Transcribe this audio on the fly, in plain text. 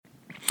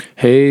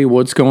Hey,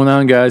 what's going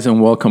on, guys,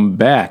 and welcome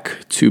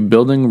back to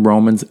Building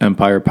Roman's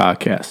Empire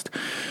podcast.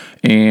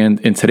 And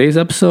in today's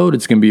episode,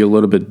 it's going to be a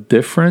little bit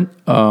different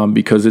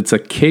because it's a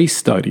case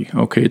study.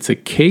 Okay, it's a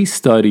case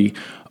study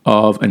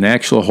of an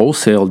actual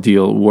wholesale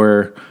deal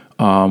where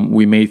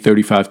we made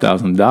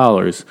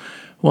 $35,000.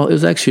 Well, it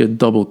was actually a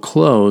double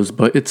close,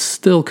 but it's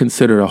still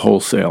considered a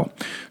wholesale.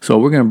 So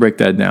we're going to break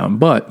that down.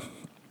 But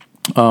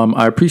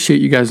I appreciate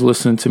you guys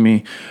listening to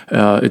me.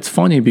 It's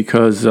funny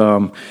because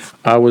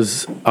I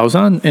was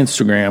on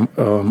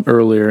Instagram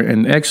earlier,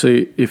 and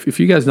actually, if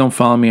you guys don't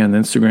follow me on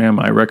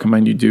Instagram, I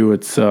recommend you do.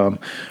 It's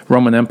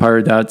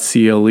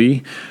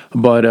romanempire.cle.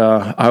 But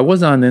I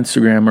was on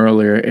Instagram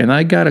earlier, and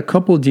I got a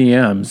couple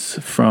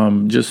DMs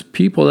from just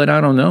people that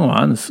I don't know.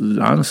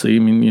 Honestly, I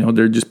mean,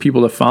 they're just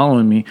people that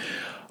following me.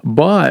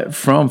 But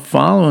from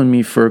following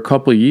me for a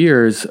couple of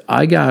years,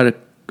 I got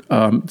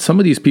some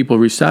of these people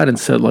reached out and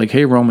said, like,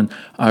 hey, Roman,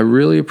 I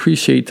really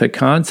appreciate the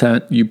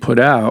content you put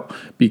out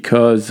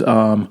because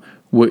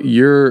with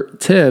your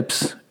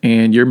tips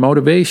and your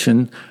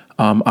motivation,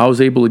 I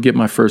was able to get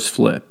my first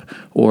flip,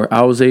 or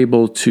I was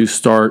able to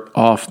start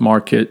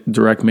off-market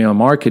direct mail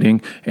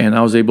marketing, and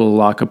I was able to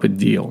lock up a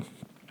deal,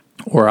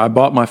 or I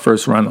bought my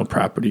first rental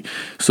property.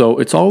 So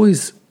it's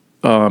always,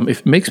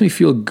 it makes me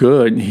feel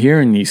good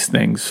hearing these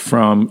things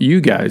from you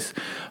guys.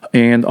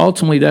 And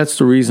ultimately, that's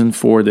the reason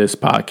for this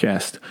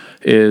podcast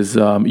is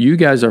you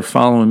guys are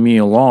following me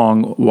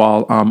along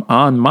while I'm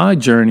on my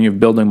journey of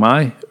building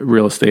my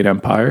real estate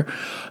empire.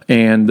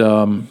 And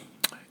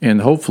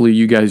hopefully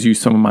you guys use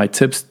some of my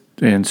tips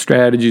and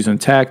strategies and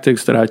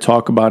tactics that I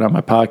talk about on my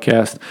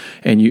podcast,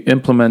 and you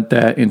implement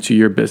that into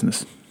your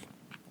business.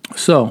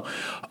 So,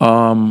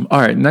 all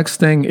right, next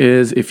thing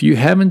is, if you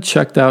haven't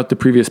checked out the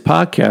previous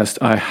podcast,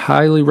 I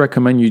highly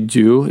recommend you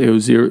do. It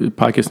was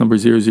podcast number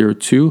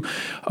 002.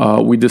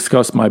 We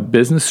discussed my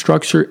business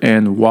structure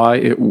and why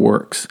it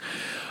works.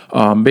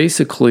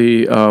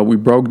 Basically, we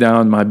broke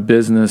down my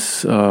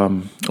business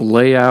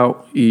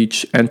layout,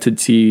 each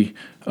entity,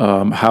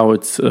 how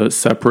it's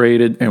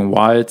separated and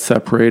why it's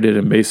separated,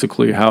 and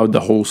basically how the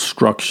whole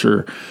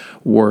structure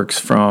works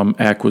from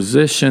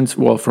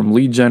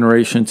lead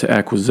generation to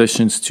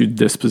acquisitions to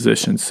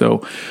dispositions.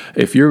 So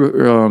if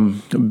you're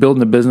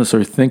building a business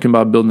or thinking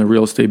about building a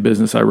real estate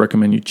business, I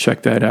recommend you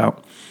check that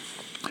out.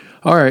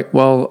 All right,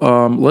 well,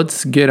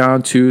 let's get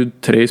on to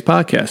today's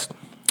podcast,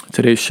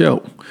 today's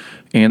show.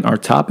 And our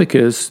topic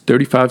is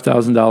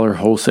 $35,000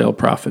 wholesale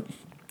profit.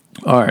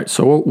 All right,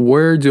 so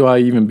where do I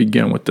even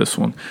begin with this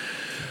one?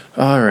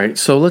 All right,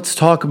 so let's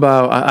talk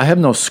about, I have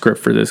no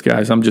script for this,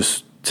 guys. I'm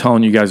just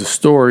telling you guys a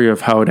story of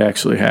how it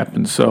actually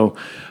happened. So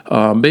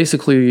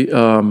basically,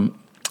 the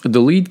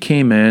lead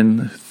came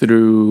in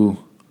through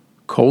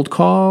cold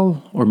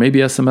call or maybe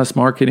SMS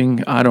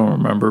marketing. I don't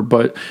remember,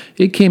 but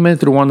it came in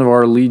through one of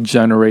our lead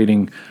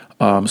generating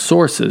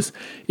sources.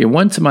 It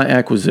went to my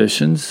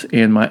acquisitions,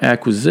 and my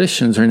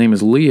acquisitions, her name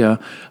is Leah.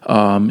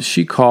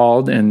 She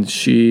called and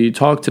she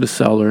talked to the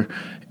seller,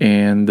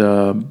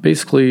 and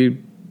basically,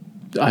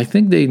 I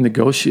think they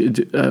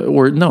negotiated,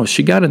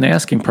 she got an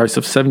asking price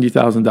of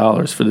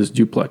 $70,000 for this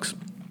duplex.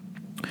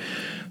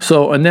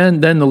 So, and then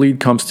the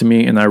lead comes to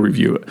me and I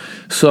review it.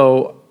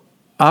 So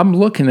I'm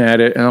looking at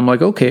it and I'm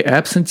like, okay,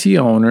 absentee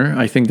owner.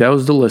 I think that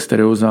was the list that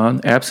it was on.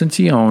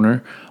 Absentee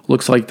owner.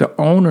 Looks like the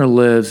owner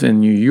lives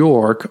in New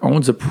York,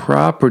 owns a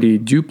property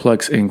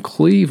duplex in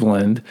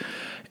Cleveland.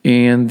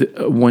 And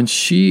when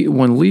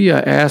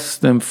Leah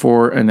asked them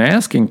for an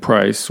asking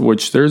price,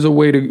 which there's a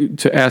way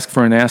to ask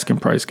for an asking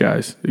price,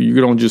 guys. You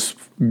don't just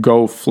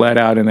go flat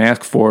out and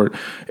ask for it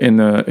in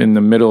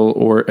the middle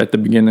or at the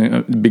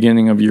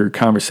beginning of your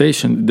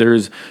conversation.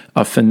 There's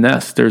a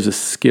finesse, there's a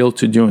skill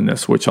to doing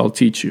this, which I'll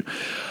teach you.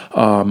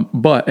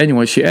 But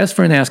anyway, she asked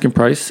for an asking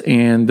price,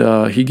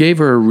 and he gave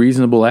her a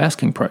reasonable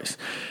asking price.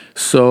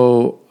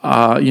 So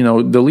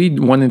the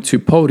lead went into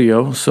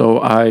Podio,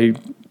 so I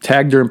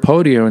tagged her in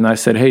Podio, and I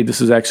said, hey, this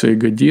is actually a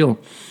good deal.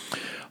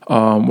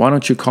 Why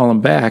don't you call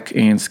him back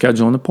and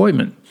schedule an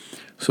appointment?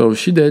 So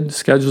she did,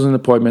 schedules an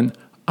appointment.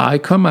 I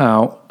come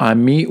out, I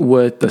meet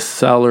with the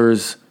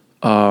seller's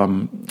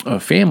a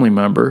family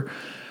member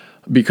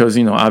because,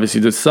 obviously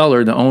the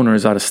seller, the owner,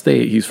 is out of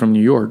state. He's from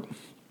New York.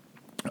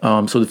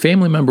 So the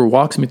family member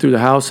walks me through the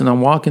house, and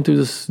I'm walking through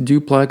this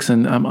duplex,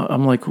 and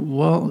I'm like,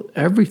 well,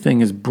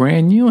 everything is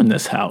brand new in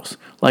this house.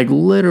 Like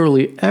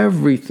literally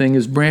everything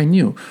is brand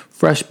new.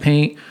 Fresh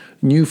paint,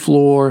 new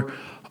floor,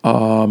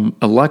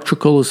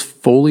 electrical is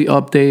fully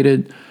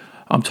updated.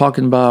 I'm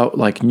talking about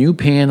like new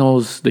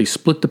panels. They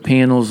split the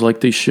panels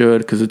like they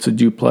should because it's a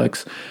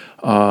duplex.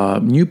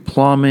 New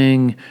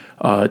plumbing.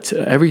 All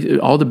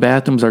the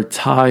bathrooms are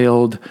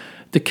tiled.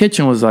 The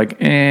kitchen was like,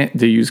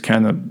 they use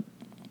kind of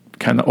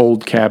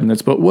old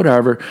cabinets, but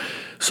whatever.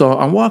 So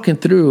I'm walking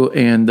through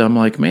and I'm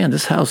like, man,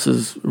 this house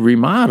is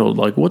remodeled.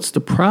 Like, what's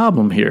the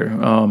problem here?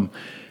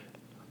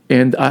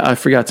 And I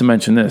forgot to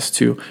mention this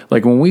too.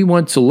 Like when we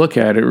went to look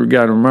at it, we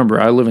got to remember,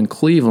 I live in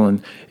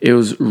Cleveland. It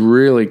was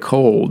really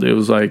cold. It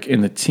was like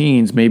in the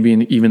teens,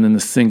 maybe even in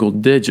the single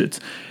digits.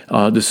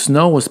 The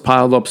snow was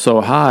piled up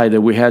so high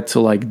that we had to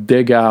like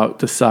dig out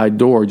the side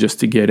door just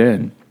to get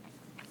in.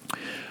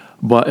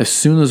 But as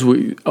soon as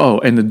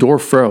and the door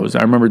froze.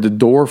 I remember the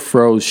door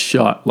froze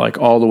shut, like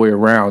all the way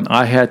around.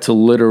 I had to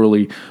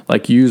literally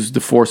like use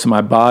the force of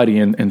my body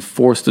and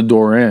force the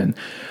door in.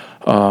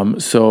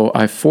 So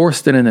I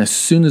forced it in. As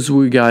soon as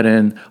we got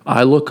in,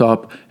 I look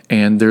up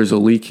and there's a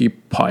leaky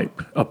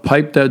pipe, a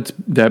pipe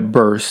that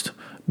burst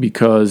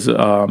because,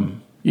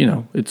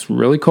 it's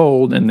really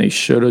cold and they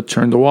should have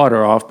turned the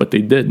water off, but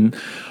they didn't.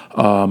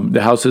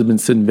 The house has been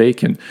sitting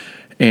vacant,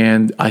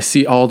 and I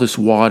see all this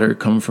water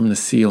coming from the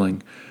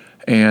ceiling.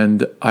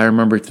 And I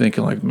remember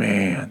thinking like,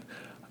 man,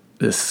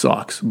 this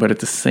sucks. But at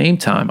the same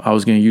time, I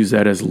was going to use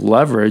that as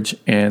leverage,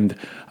 and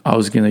I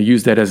was going to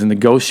use that as a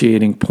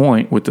negotiating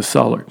point with the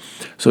seller.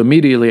 So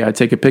immediately I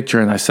take a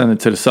picture and I send it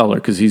to the seller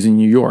because he's in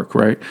New York,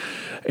 right?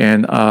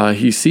 And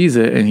he sees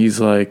it and he's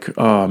like,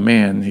 oh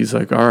man, he's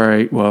like, all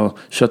right, well,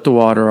 shut the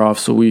water off.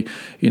 So we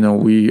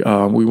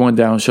went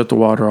down, shut the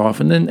water off,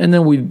 and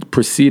then we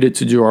proceeded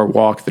to do our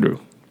walkthrough.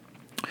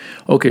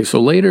 Okay, so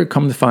later,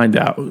 come to find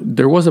out,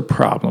 there was a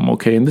problem.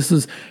 Okay, and this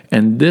is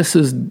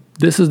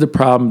the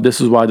problem.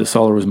 This is why the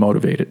seller was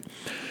motivated.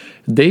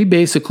 They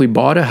basically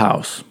bought a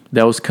house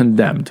that was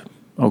condemned.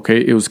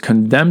 Okay, it was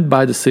condemned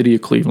by the city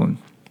of Cleveland,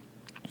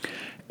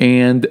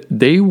 and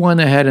they went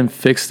ahead and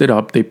fixed it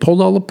up. They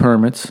pulled all the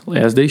permits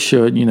as they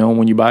should.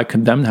 When you buy a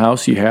condemned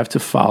house, you have to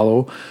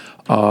follow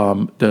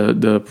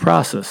the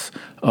process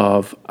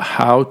of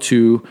how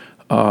to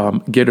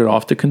get it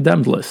off the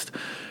condemned list,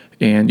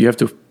 and you have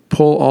to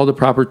pull all the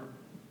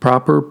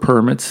proper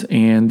permits,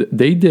 and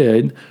they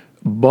did,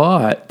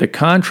 but the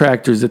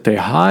contractors that they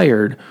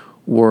hired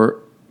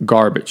were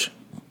garbage.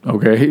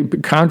 Okay,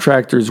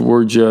 contractors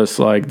were just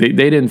like they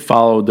didn't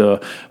follow the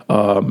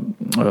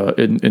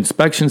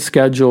inspection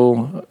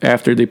schedule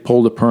after they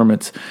pulled the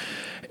permits,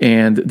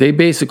 and they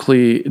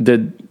basically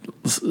they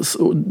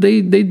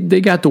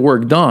got the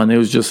work done. It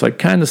was just like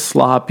kind of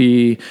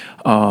sloppy,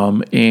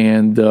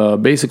 and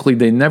basically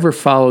they never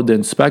followed the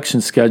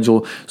inspection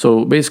schedule.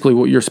 So basically,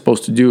 what you're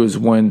supposed to do is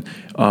when,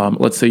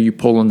 let's say, you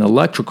pull an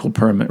electrical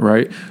permit,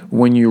 right?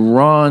 When you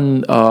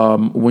run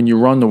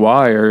the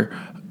wire,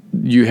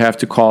 you have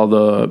to call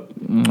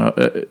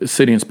the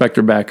city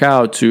inspector back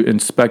out to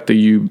inspect that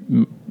you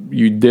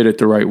did it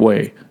the right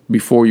way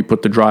before you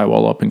put the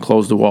drywall up and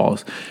close the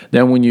walls.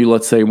 Then when you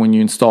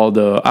install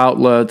the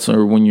outlets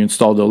or when you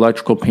install the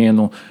electrical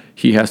panel,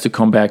 he has to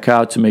come back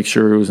out to make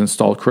sure it was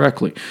installed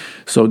correctly.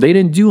 So they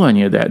didn't do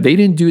any of that. They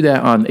didn't do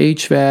that on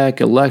HVAC,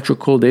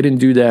 electrical. They didn't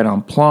do that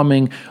on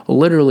plumbing.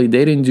 Literally,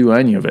 they didn't do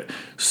any of it.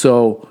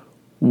 So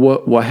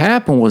what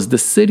happened was the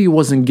city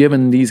wasn't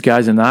giving these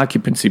guys an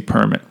occupancy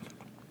permit.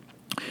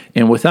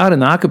 And without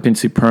an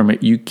occupancy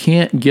permit, you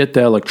can't get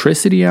the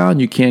electricity on,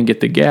 you can't get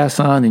the gas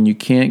on, and you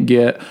can't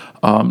get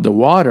the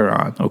water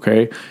on,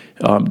 okay?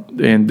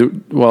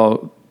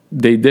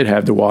 They did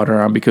have the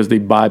water on because they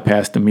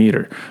bypassed the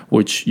meter,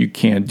 which you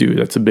can't do.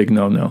 That's a big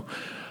no-no.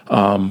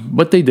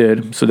 But they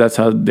did, so that's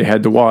how they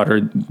had the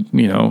water.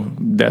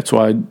 That's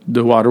why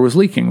the water was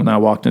leaking when I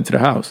walked into the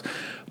house.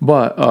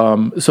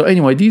 But so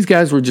anyway, these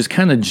guys were just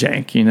kind of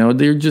jank.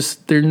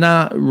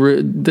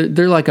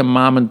 They're like a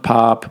mom and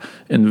pop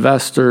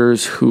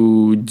investors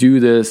who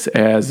do this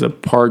as a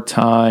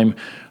part-time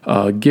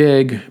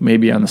gig,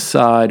 maybe on the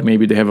side,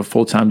 maybe they have a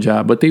full-time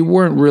job, but they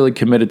weren't really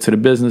committed to the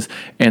business,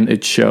 and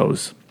it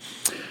shows.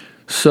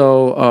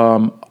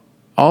 So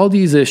all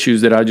these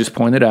issues that I just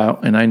pointed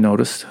out and I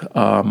noticed,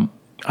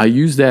 I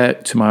use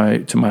that to my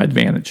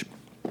advantage.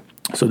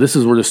 So this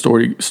is where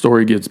the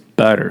story gets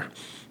better.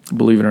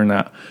 Believe it or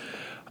not.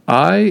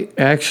 I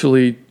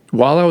actually,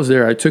 while I was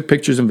there, I took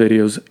pictures and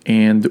videos,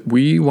 and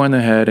we went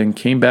ahead and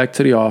came back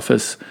to the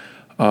office,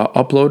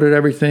 uploaded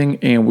everything,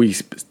 and we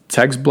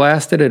text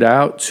blasted it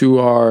out to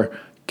our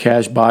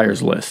cash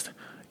buyers list.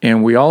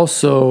 And we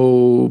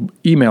also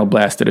email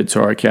blasted it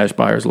to our cash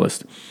buyers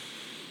list,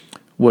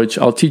 which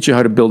I'll teach you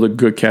how to build a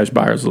good cash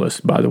buyers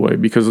list, by the way,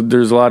 because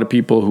there's a lot of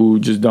people who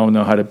just don't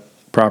know how to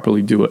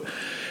properly do it.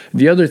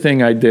 The other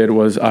thing I did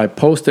was I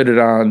posted it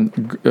on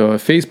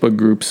Facebook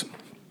groups,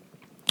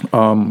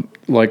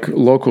 like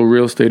local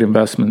real estate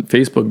investment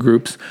Facebook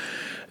groups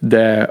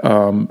that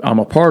I'm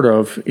a part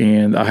of,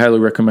 and I highly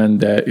recommend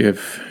that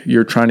if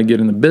you're trying to get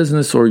in the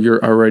business or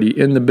you're already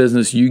in the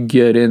business, you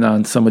get in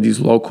on some of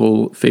these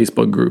local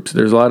Facebook groups.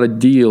 There's a lot of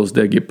deals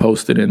that get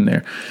posted in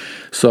there.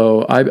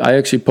 So I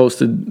actually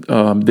posted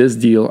this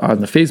deal on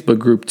the Facebook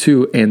group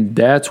too, and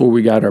that's where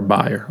we got our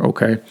buyer,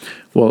 okay?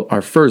 Well,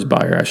 our first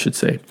buyer, I should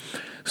say.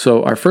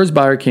 So our first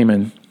buyer came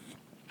in,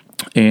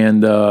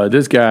 and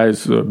this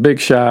guy's a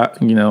big shot,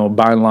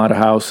 buying a lot of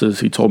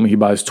houses. He told me he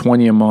buys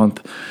 20 a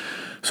month.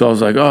 So I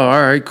was like, oh,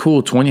 all right,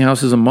 cool, 20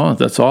 houses a month.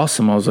 That's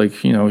awesome. I was like,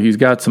 he's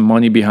got some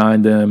money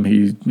behind him.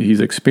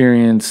 He's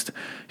experienced.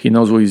 He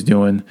knows what he's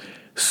doing.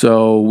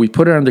 So we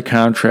put it under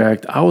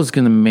contract. I was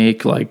going to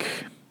make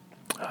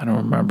I don't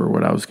remember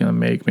what I was going to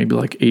make, maybe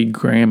like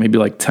 $8,000, maybe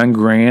like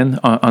 $10,000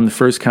 on the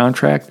first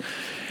contract.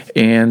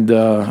 And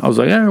I was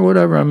like,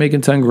 whatever, I'm making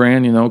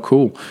 $10,000,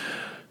 cool.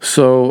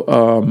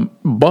 So,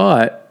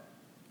 but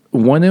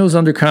when it was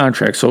under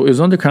contract, so it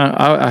was under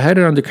I had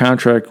it under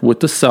contract with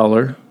the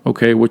seller,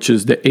 okay, which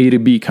is the A to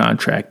B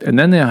contract, and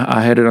then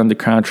I had it under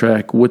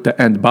contract with the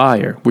end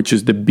buyer, which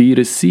is the B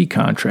to C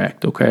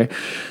contract, okay.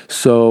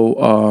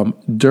 So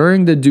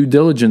during the due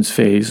diligence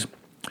phase,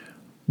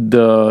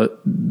 the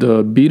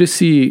B to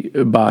C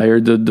buyer,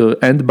 the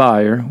end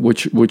buyer,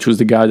 which was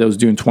the guy that was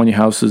doing 20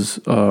 houses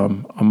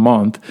a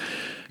month,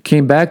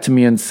 came back to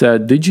me and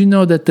said, "Did you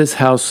know that this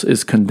house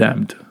is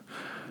condemned?"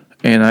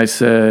 And I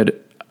said,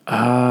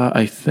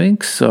 I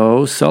think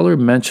so. Seller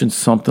mentioned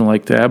something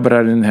like that, but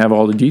I didn't have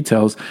all the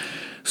details.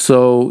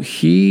 So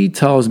he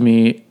tells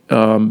me,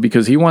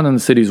 because he went on the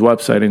city's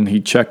website and he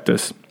checked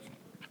this.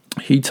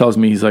 He tells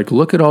me, he's like,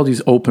 look at all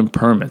these open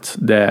permits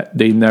that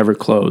they never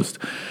closed.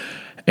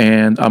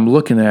 And I'm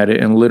looking at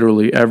it, and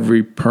literally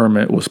every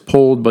permit was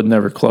pulled but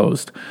never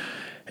closed.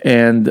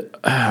 And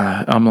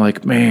I'm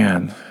like,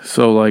 man.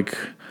 So I'm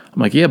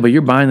like, yeah, but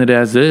you're buying it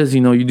as is.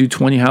 You do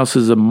 20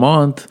 houses a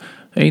month.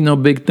 Ain't no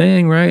big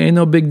thing, right? Ain't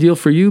no big deal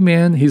for you,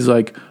 man. He's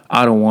like,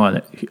 I don't want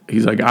it.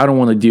 He's like, I don't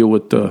want to deal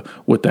with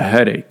the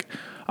headache.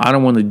 I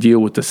don't want to deal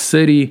with the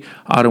city.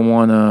 I don't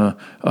want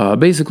to.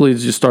 Basically,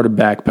 just started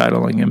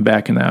backpedaling and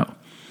backing out.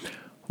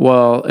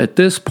 Well, at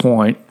this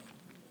point,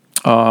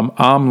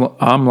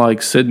 I'm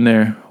like sitting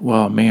there.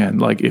 Well, man,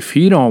 like if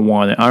he don't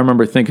want it, I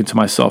remember thinking to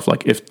myself,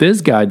 like if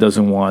this guy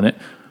doesn't want it,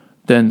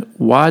 then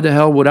why the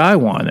hell would I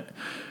want it?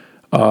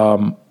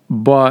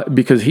 But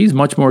because he's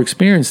much more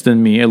experienced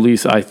than me, at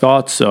least I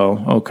thought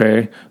so.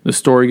 Okay, the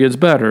story gets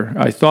better.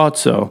 I thought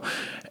so,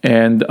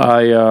 and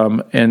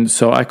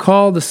so I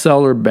called the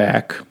seller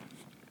back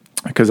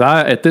because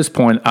at this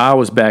point I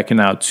was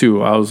backing out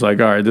too. I was like,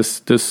 all right,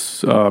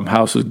 this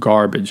house is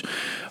garbage.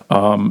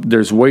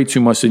 There's way too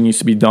much that needs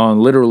to be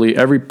done. Literally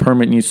every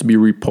permit needs to be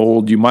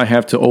repulled. You might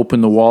have to open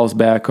the walls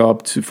back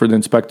up for the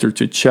inspector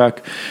to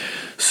check.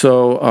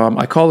 So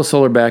I call the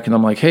seller back and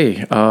I'm like,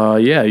 hey,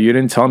 yeah, you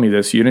didn't tell me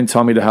this. You didn't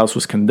tell me the house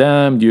was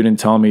condemned. You didn't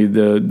tell me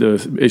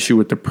the issue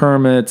with the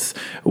permits.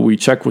 We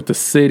checked with the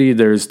city.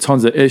 There's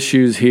tons of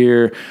issues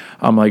here.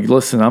 I'm like,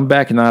 listen, I'm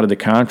backing out of the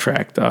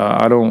contract.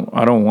 I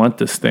don't want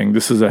this thing.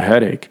 This is a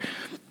headache.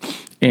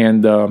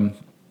 And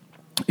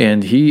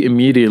he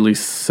immediately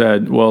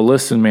said, well,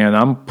 listen, man,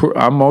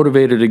 I'm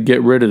motivated to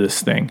get rid of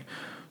this thing.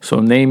 So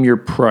name your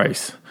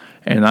price.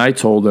 And I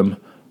told him,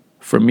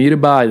 for me to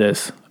buy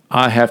this,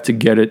 I have to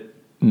get it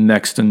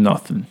next to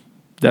nothing.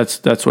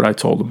 That's what I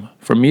told him.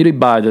 For me to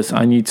buy this,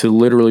 I need to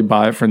literally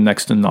buy it for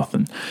next to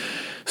nothing.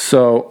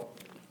 So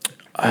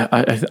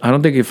I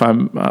don't think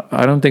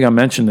I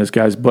mentioned this,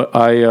 guys, but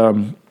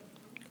I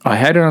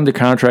had it under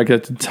contract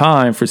at the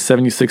time for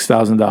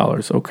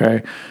 $76,000.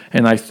 Okay,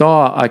 and I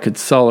thought I could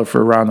sell it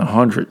for around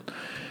 $100,000.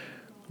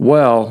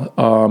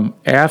 Well,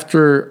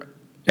 after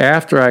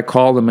I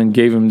called him and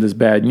gave him this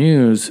bad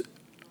news,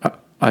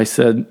 I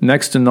said,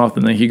 next to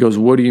nothing. And he goes,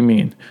 what do you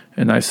mean?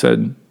 And I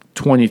said,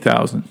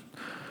 $20,000.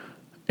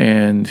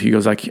 And he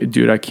goes,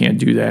 dude, I can't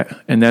do that.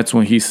 And that's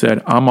when he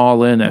said, I'm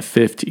all in at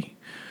 50.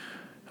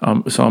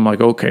 So I'm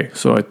like, okay.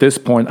 So at this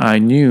point, I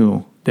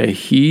knew that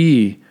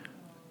he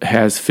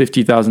has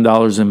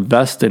 $50,000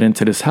 invested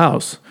into this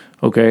house,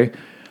 okay,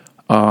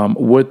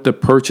 with the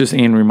purchase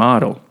and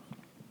remodel.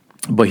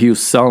 But he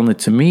was selling it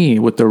to me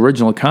with the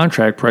original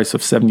contract price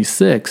of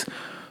 $76,000.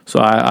 So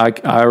I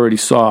already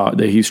saw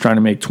that he's trying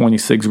to make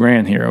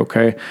 $26,000 here,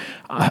 okay?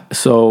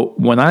 So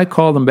when I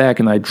called him back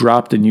and I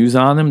dropped the news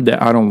on him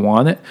that I don't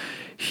want it,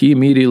 he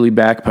immediately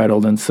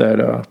backpedaled and said,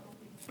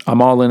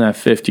 I'm all in at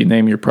 50,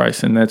 name your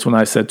price. And that's when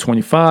I said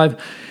 25.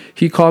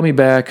 He called me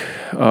back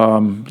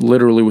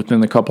literally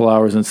within a couple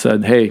hours and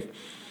said, hey,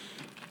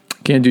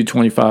 can't do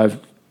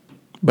 25,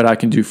 but I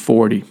can do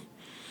 40.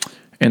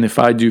 And if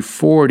I do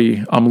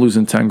 40, I'm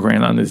losing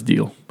 $10,000 on this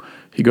deal.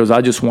 He goes,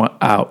 I just want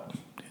out.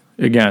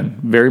 Again,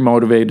 very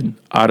motivated,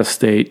 out of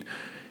state.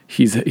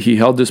 He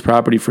held this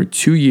property for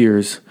 2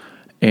 years,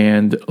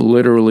 and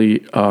literally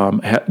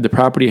the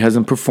property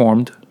hasn't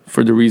performed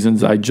for the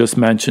reasons I just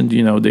mentioned.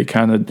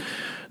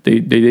 They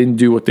didn't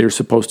do what they were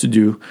supposed to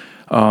do.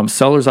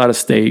 Sellers out of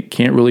state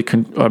can't really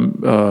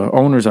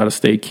owners out of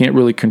state can't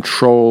really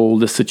control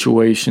the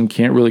situation,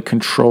 can't really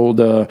control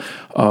the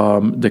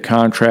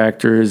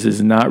contractors,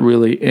 is not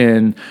really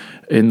in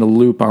the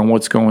loop on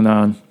what's going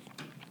on.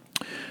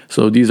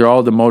 So these are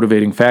all the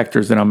motivating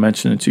factors that I'm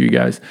mentioning to you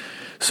guys.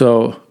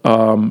 So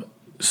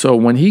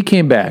when he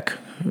came back,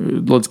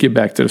 let's get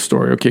back to the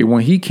story. Okay,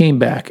 when he came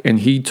back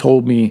and he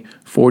told me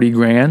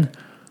 $40,000,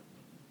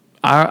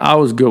 I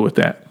was good with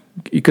that,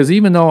 because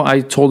even though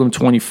I told him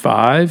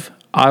 25,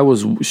 I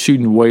was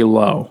shooting way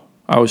low.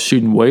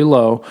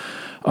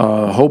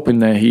 Hoping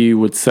that he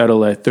would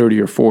settle at 30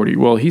 or 40.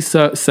 Well, he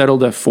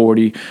settled at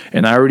 40,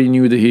 and I already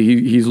knew that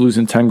he's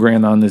losing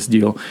 $10,000 on this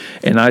deal.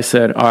 And I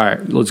said, all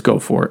right, let's go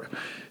for it.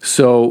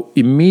 So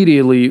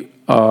immediately,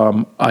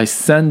 I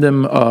send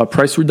him a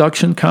price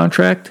reduction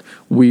contract.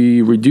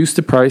 We reduced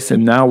the price,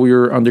 and now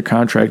we're under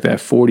contract at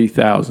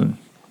 $40,000.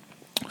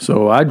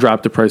 So I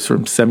dropped the price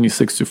from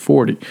 $76,000 to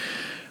 $40,000.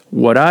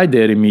 What I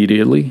did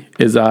immediately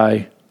is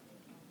I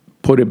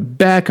put it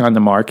back on the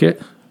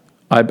market.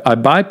 I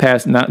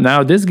bypassed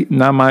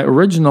now my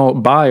original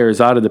buyer is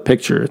out of the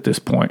picture at this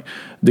point.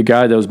 The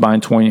guy that was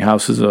buying 20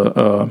 houses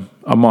a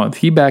month,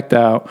 he backed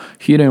out.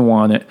 He didn't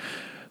want it.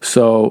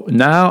 So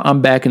now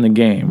I'm back in the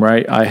game,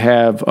 right? I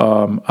have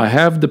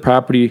the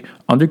property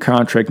under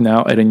contract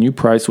now at a new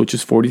price, which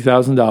is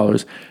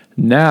 $40,000.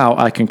 Now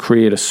I can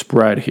create a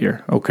spread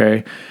here,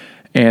 okay?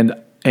 And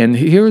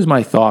here's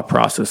my thought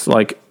process.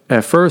 Like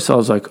at first I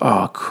was like,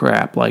 oh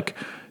crap, like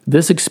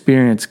this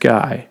experienced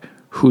guy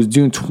who's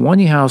doing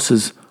 20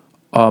 houses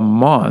a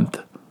month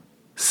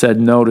said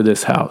no to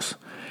this house.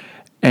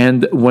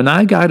 And when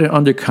I got it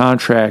under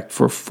contract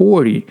for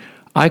 40,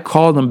 I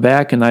called him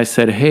back and I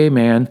said, hey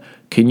man,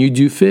 can you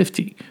do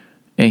 50?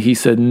 And he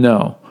said,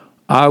 no,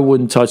 I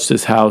wouldn't touch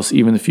this house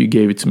even if you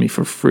gave it to me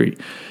for free.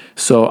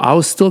 So I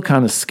was still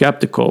kind of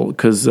skeptical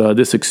because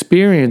this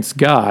experienced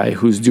guy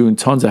who's doing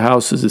tons of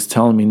houses is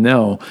telling me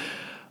no.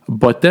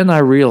 But then I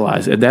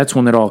realized, and that's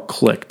when it all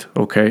clicked,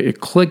 okay?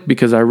 It clicked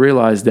because I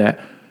realized that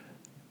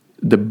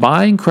the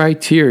buying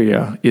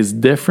criteria is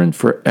different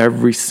for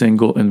every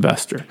single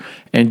investor.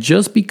 And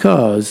just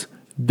because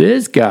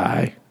this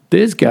guy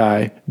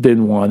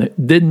didn't want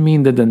it, didn't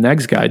mean that the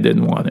next guy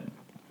didn't want it.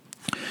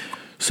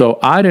 So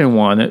I didn't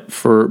want it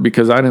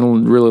because I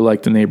didn't really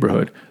like the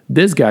neighborhood.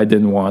 This guy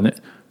didn't want it.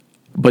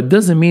 But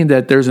doesn't mean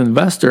that there's an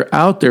investor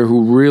out there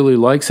who really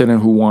likes it and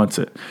who wants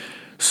it.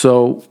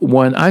 So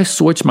when I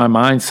switched my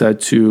mindset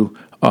to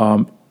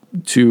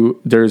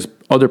there's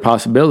other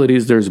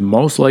possibilities, there's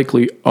most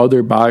likely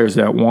other buyers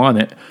that want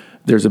it.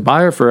 There's a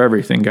buyer for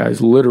everything,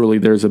 guys. Literally,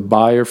 there's a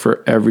buyer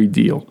for every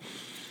deal.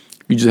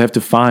 You just have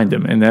to find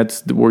them, and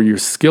that's where your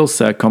skill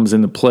set comes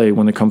into play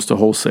when it comes to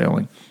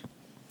wholesaling.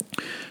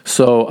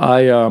 So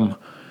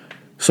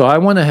I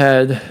went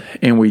ahead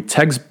and we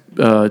text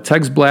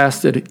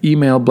blasted,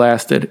 email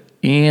blasted,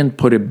 and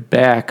put it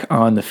back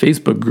on the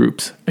Facebook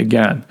groups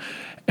again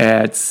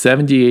at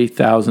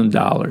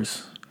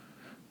 $78,000.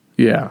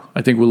 Yeah,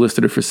 I think we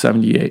listed it for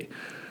 78.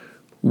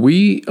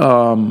 We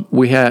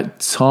had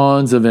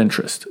tons of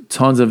interest,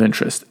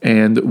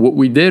 and what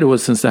we did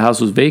was, since the house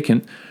was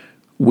vacant,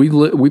 we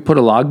put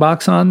a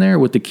logbox on there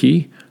with the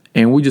key,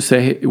 and we just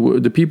say, hey,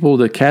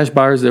 the cash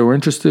buyers that were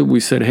interested,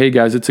 we said, hey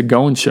guys, it's a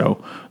going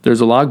show.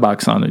 There's a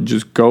logbox on it.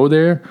 Just go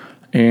there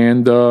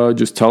and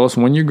just tell us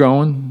when you're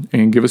going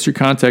and give us your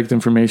contact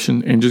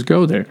information and just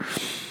go there.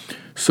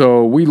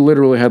 So we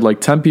literally had like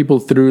 10 people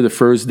through the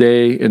first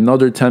day,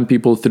 another 10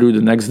 people through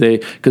the next day,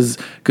 because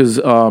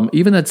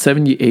even at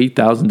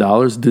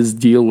 $78,000, this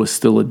deal was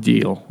still a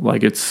deal.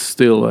 Like, it's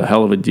still a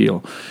hell of a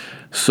deal.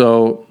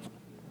 So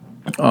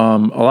a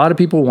lot of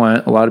people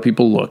went, a lot of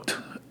people looked,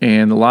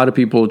 and a lot of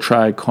people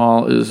started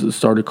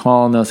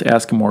calling us,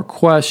 asking more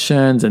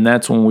questions, and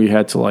that's when we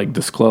had to like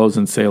disclose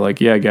and say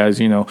like, yeah, guys,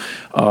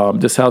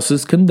 this house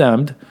is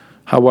condemned.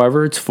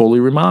 However, it's fully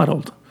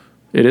remodeled.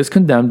 It is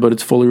condemned, but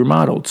it's fully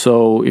remodeled.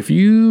 So if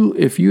you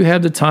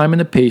have the time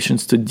and the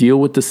patience to deal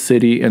with the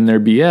city and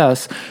their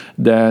BS,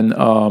 then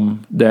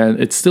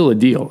it's still a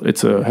deal.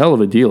 It's a hell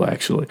of a deal,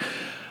 actually,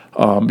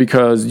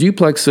 because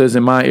duplexes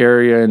in my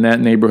area, in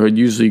that neighborhood,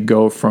 usually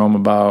go from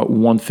about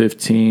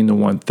 115 to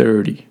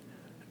 130,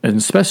 and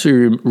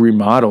especially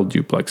remodeled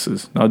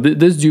duplexes. Now,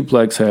 this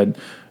duplex had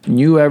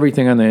new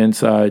everything on the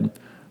inside,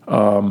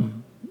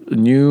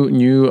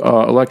 new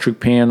electric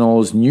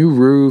panels, new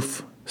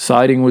roof.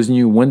 Siding was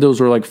new. Windows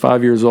were like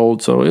 5 years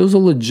old. So it was a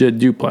legit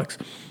duplex.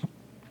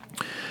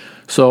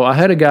 So I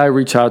had a guy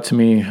reach out to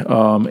me,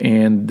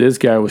 and this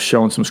guy was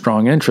showing some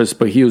strong interest,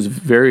 but he was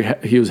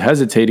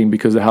hesitating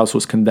because the house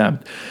was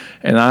condemned.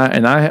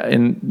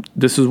 And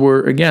this is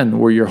where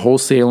your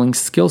wholesaling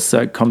skill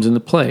set comes into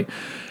play.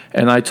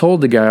 And I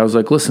told the guy, I was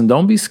like, listen,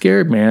 don't be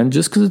scared, man.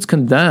 Just because it's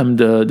condemned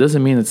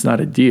doesn't mean it's not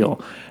a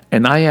deal.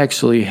 And I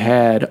actually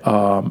had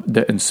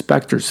the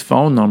inspector's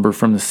phone number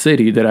from the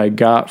city that I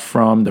got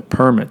from the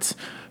permits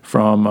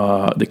from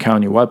the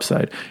county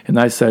website. And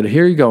I said,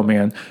 here you go,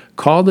 man.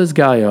 Call this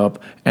guy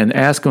up and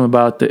ask him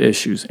about the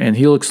issues, and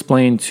he'll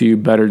explain to you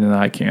better than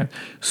I can.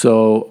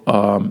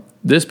 So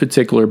this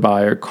particular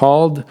buyer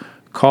called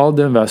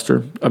the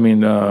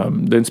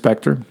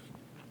inspector,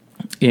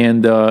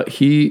 and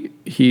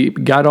he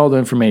got all the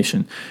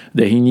information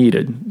that he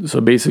needed. So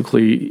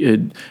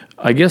basically,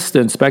 I guess the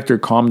inspector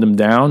calmed him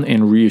down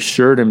and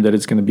reassured him that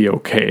it's going to be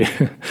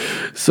okay.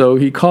 So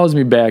he calls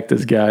me back,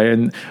 this guy,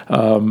 and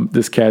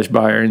this cash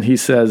buyer, and he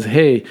says,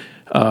 hey,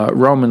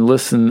 Roman,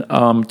 listen,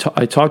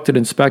 I talked to the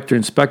inspector.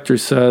 Inspector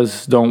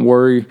says, don't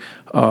worry,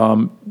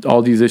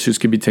 all these issues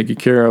can be taken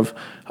care of.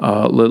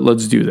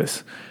 Let's do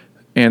this.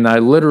 And I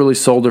literally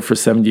sold it for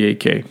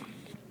 $78K.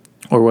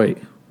 Or wait,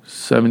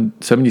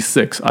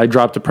 76. I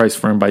dropped the price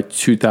for him by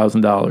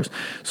 $2,000.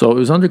 So it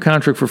was under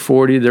contract for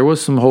 40. There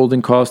was some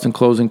holding cost and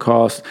closing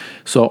costs.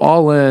 So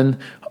all in,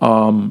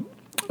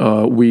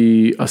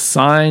 we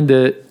assigned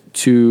it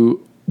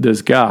to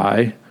this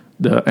guy,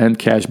 the end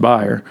cash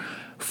buyer,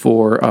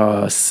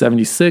 for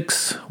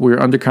 76. We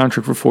were under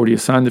contract for 40.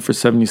 Assigned it for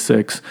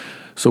 76.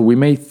 So we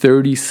made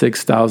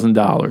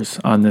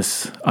 $36,000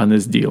 on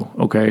this deal,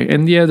 okay?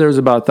 And yeah, there's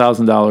about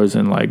 $1,000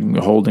 in like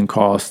holding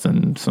costs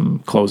and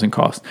some closing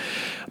costs.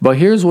 But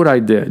here's what I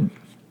did.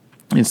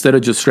 Instead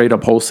of just straight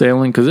up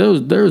wholesaling, because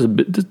there's a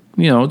bit,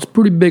 it's a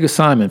pretty big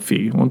assignment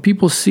fee. When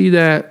people see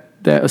that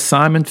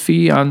assignment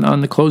fee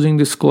on the closing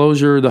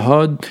disclosure, the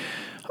HUD,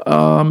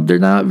 they're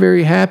not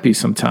very happy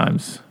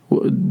sometimes.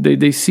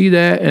 They see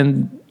that,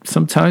 and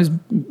sometimes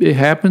it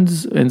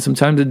happens and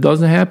sometimes it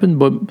doesn't happen,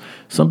 but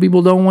some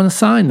people don't want to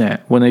sign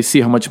that when they see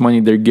how much money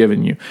they're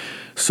giving you.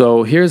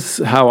 So here's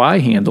how I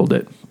handled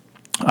it.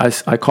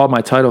 I called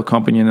my title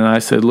company and I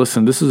said,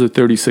 listen, this is a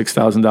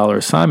 $36,000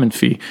 assignment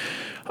fee.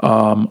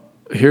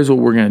 Here's what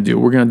we're going to do.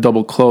 We're going to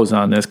double close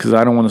on this because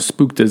I don't want to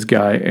spook this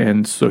guy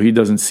and so he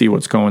doesn't see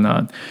what's going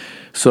on.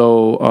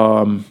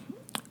 So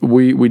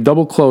we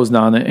double closed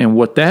on it, and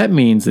what that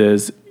means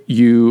is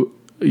you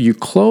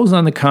close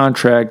on the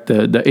contract,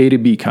 the A to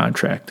B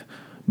contract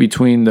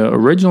between the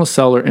original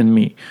seller and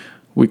me.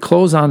 We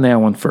close on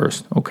that one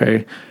first,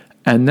 okay?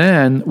 And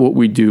then what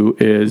we do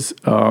is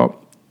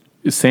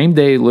same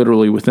day,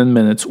 literally within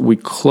minutes, we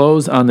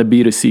close on the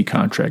B2C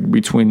contract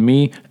between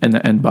me and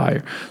the end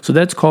buyer. So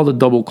that's called a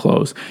double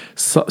close.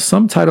 So,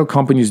 some title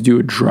companies do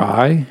it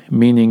dry,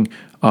 meaning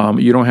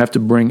you don't have to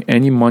bring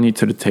any money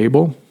to the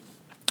table,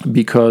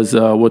 because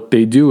what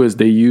they do is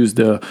they use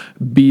the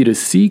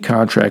B2C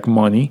contract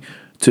money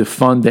to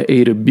fund the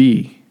A to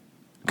B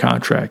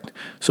contract.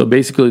 So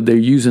basically they're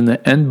using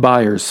the end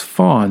buyer's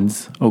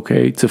funds,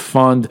 okay, to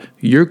fund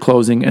your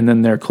closing and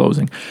then their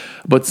closing.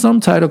 But some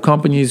title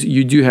companies,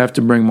 you do have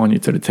to bring money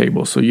to the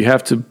table. So you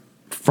have to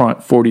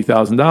front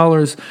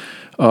 $40,000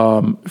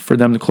 for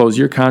them to close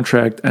your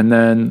contract, and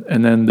then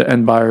the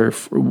end buyer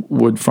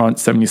would front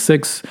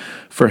 $76,000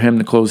 for him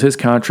to close his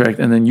contract,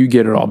 and then you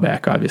get it all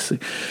back,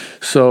 obviously.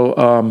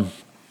 So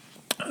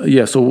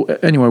so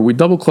anyway, we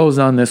double closed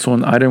on this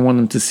one. I didn't want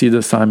them to see the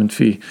assignment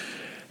fee.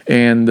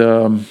 And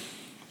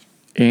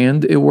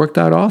it worked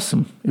out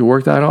awesome.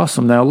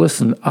 Now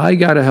listen, I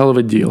got a hell of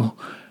a deal,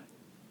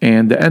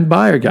 and the end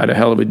buyer got a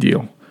hell of a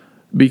deal,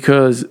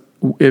 because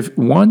if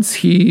once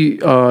he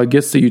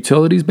gets the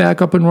utilities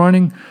back up and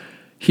running,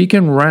 he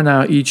can rent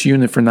out each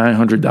unit for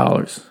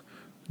 $900.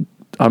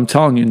 I'm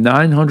telling you,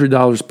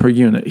 $900 per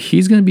unit.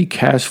 He's going to be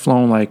cash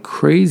flowing like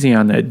crazy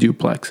on that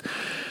duplex.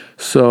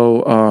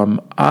 So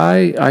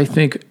I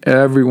think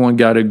everyone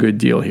got a good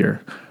deal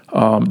here.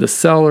 The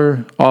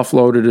seller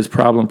offloaded his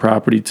problem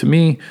property to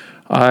me.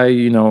 I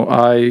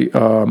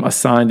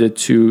assigned it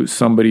to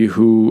somebody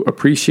who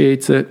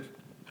appreciates it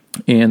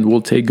and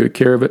will take good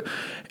care of it,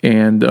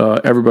 and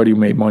everybody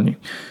made money.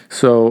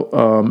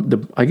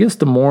 So I guess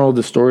the moral of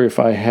the story, if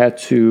I had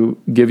to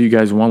give you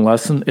guys one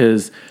lesson,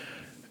 is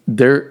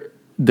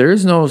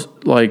there's no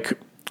like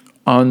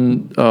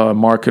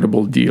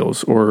unmarketable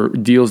deals or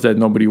deals that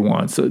nobody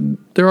wants.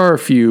 There are a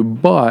few,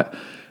 but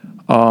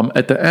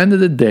at the end of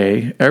the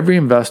day, every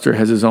investor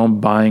has his own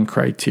buying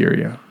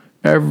criteria.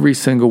 Every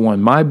single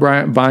one. My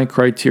buying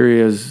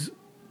criteria is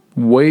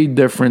way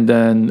different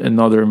than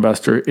another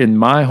investor in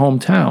my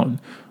hometown.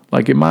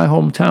 Like in my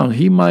hometown,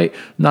 he might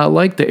not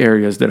like the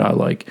areas that I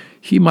like.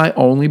 He might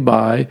only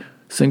buy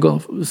single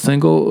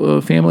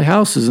family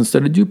houses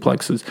instead of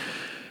duplexes.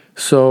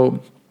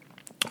 So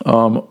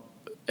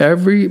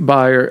every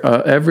buyer,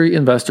 every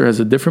investor has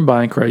a different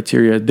buying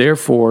criteria.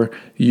 Therefore,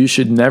 you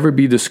should never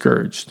be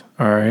discouraged.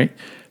 All right,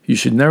 you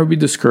should never be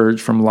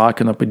discouraged from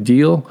locking up a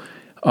deal,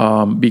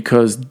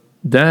 because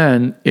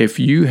then if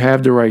you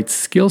have the right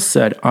skill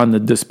set on the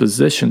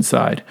disposition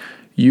side,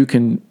 you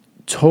can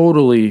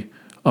totally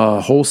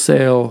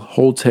wholesale,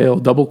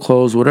 double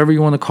close, whatever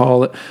you want to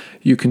call it.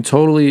 You can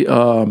totally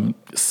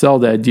sell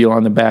that deal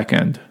on the back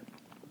end,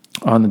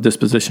 on the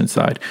disposition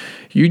side.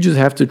 You just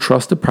have to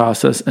trust the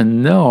process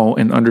and know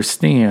and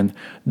understand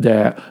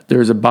that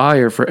there's a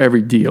buyer for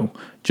every deal.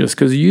 Just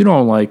because you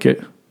don't like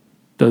it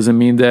doesn't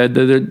mean that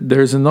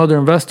there's another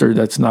investor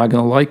that's not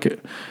going to like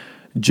it.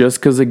 Just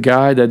because a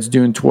guy that's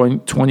doing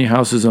 20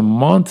 houses a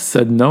month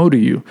said no to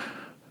you,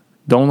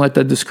 don't let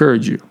that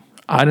discourage you.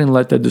 I didn't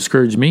let that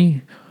discourage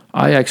me.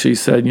 I actually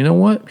said, you know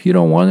what? He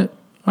don't want it.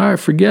 All right,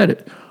 forget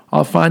it.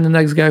 I'll find the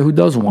next guy who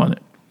does want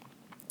it.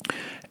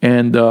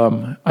 And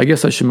I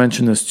guess I should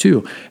mention this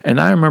too. And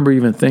I remember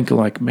even thinking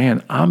like,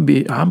 man, I'm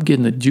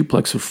getting a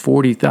duplex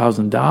for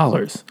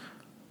 $40,000.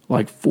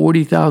 Like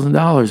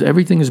 $40,000.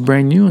 Everything is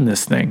brand new in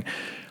this thing.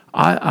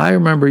 I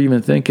remember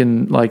even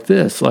thinking like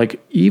this,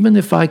 like even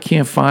if I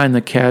can't find the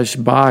cash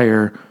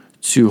buyer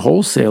to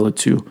wholesale it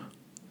to,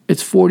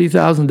 it's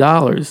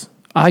 $40,000.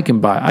 I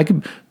can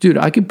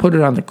put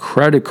it on the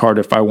credit card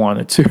if I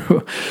wanted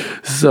to.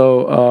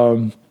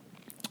 So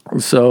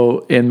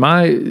in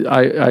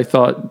I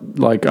thought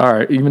like, all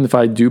right, even if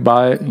I do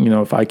buy it,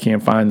 if I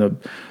can't find the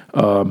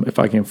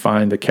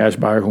cash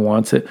buyer who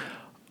wants it,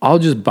 I'll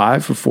just buy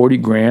it for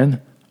 $40,000.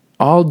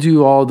 I'll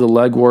do all the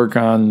legwork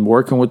on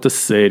working with the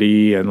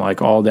city and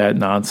like all that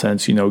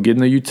nonsense, getting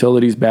the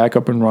utilities back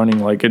up and running.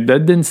 Like that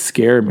didn't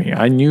scare me.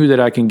 I knew that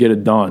I can get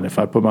it done if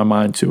I put my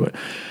mind to it.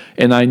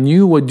 And I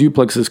knew what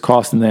duplexes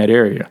cost in that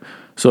area.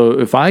 So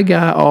if I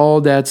got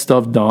all that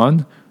stuff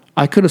done,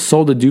 I could have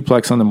sold a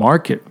duplex on the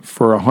market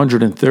for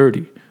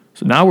 130.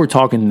 So now we're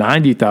talking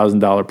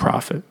 $90,000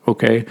 profit.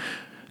 Okay.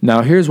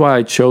 Now here's why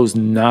I chose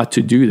not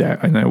to do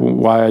that, and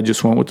why I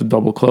just went with the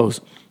double close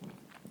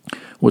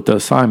with the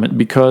assignment,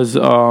 because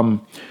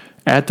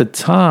at the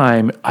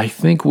time, I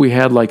think we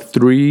had like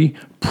 3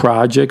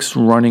 projects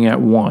running at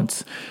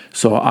once.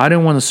 So I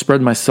didn't want to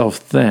spread myself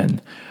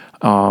thin.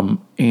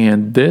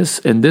 And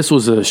this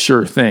was a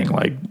sure thing.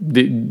 Like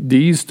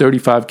these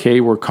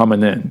 35K were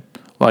coming in.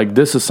 Like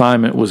this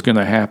assignment was going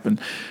to happen.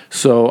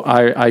 So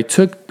I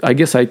took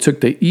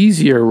the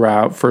easier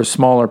route for a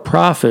smaller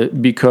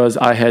profit because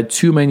I had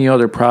too many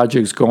other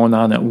projects going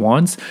on at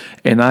once,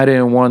 and I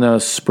didn't want to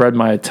spread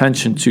my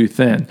attention too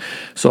thin.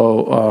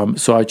 So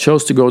I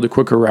chose to go the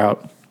quicker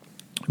route.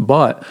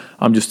 But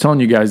I'm just telling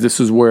you guys,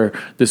 this is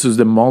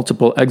the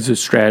multiple exit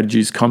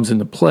strategies comes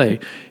into play.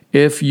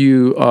 If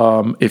you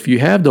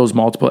have those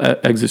multiple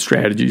exit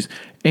strategies,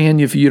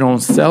 and if you don't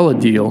sell a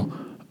deal,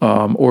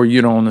 or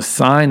you don't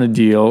assign a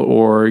deal,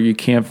 or you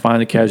can't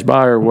find a cash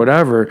buyer or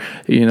whatever,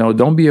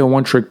 don't be a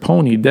one-trick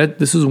pony.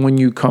 This is when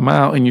you come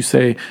out and you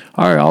say,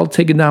 all right, I'll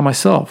take it down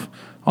myself.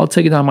 I'll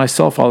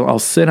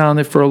sit on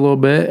it for a little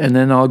bit, and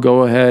then I'll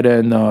go ahead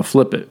and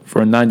flip it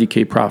for a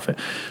 90K profit.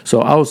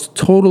 So I was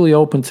totally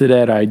open to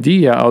that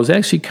idea. I was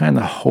actually kind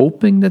of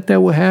hoping that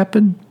would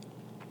happen.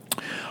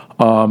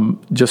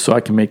 Just so I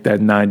can make that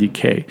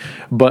 90K.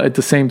 But at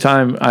the same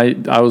time,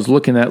 I was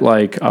looking at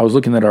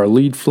our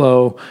lead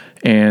flow,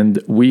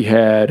 and we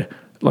had,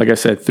 like I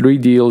said, 3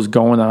 deals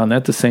going on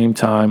at the same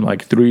time,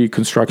 like 3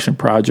 construction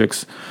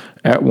projects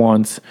at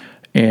once.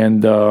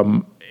 And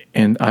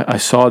I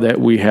saw that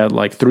we had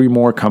like 3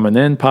 more coming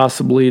in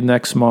possibly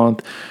next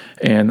month,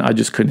 and I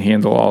just couldn't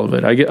handle all of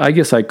it. I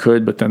guess I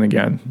could, but then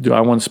again, do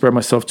I want to spread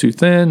myself too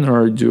thin,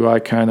 or do I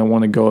kind of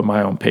want to go at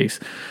my own pace?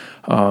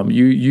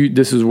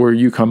 This is where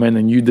you come in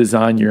and you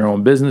design your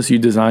own business, you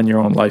design your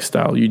own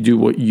lifestyle, you do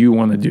what you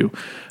want to do,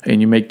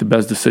 and you make the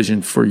best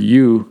decision for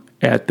you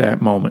at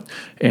that moment.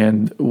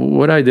 And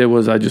what I did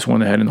was I just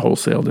went ahead and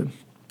wholesaled it.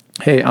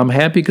 Hey, I'm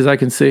happy because I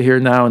can sit here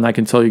now and I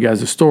can tell you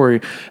guys a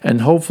story,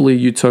 and hopefully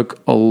you took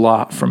a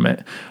lot from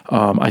it.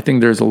 I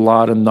think there's a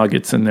lot of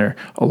nuggets in there,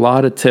 a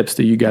lot of tips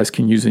that you guys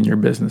can use in your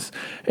business.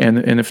 And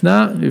if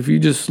not, if you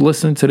just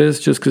listen to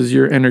this just because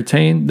you're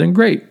entertained, then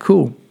great,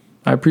 cool.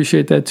 I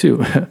appreciate that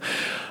too.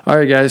 All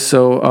right, guys.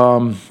 So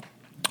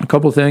a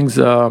couple things.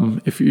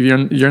 If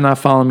you're not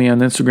following me on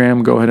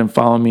Instagram, go ahead and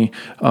follow me,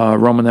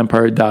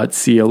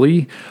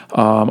 romanempire.cle.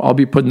 I'll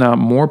be putting out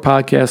more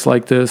podcasts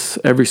like this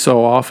every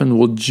so often.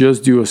 We'll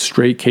just do a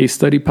straight case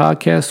study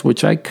podcast,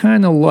 which I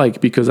kind of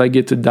like because I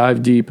get to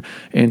dive deep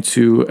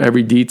into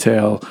every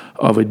detail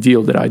of a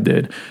deal that I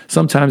did.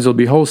 Sometimes it'll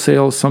be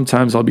wholesale.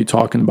 Sometimes I'll be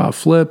talking about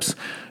flips.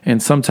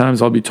 And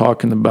sometimes I'll be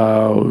talking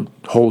about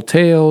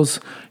wholesales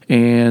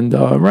and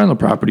rental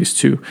properties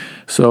too.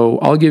 So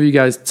I'll give you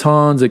guys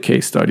tons of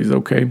case studies,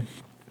 okay?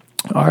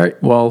 All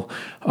right, well,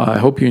 I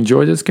hope you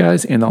enjoyed this,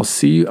 guys, and I'll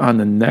see you on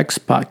the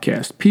next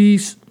podcast.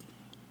 Peace.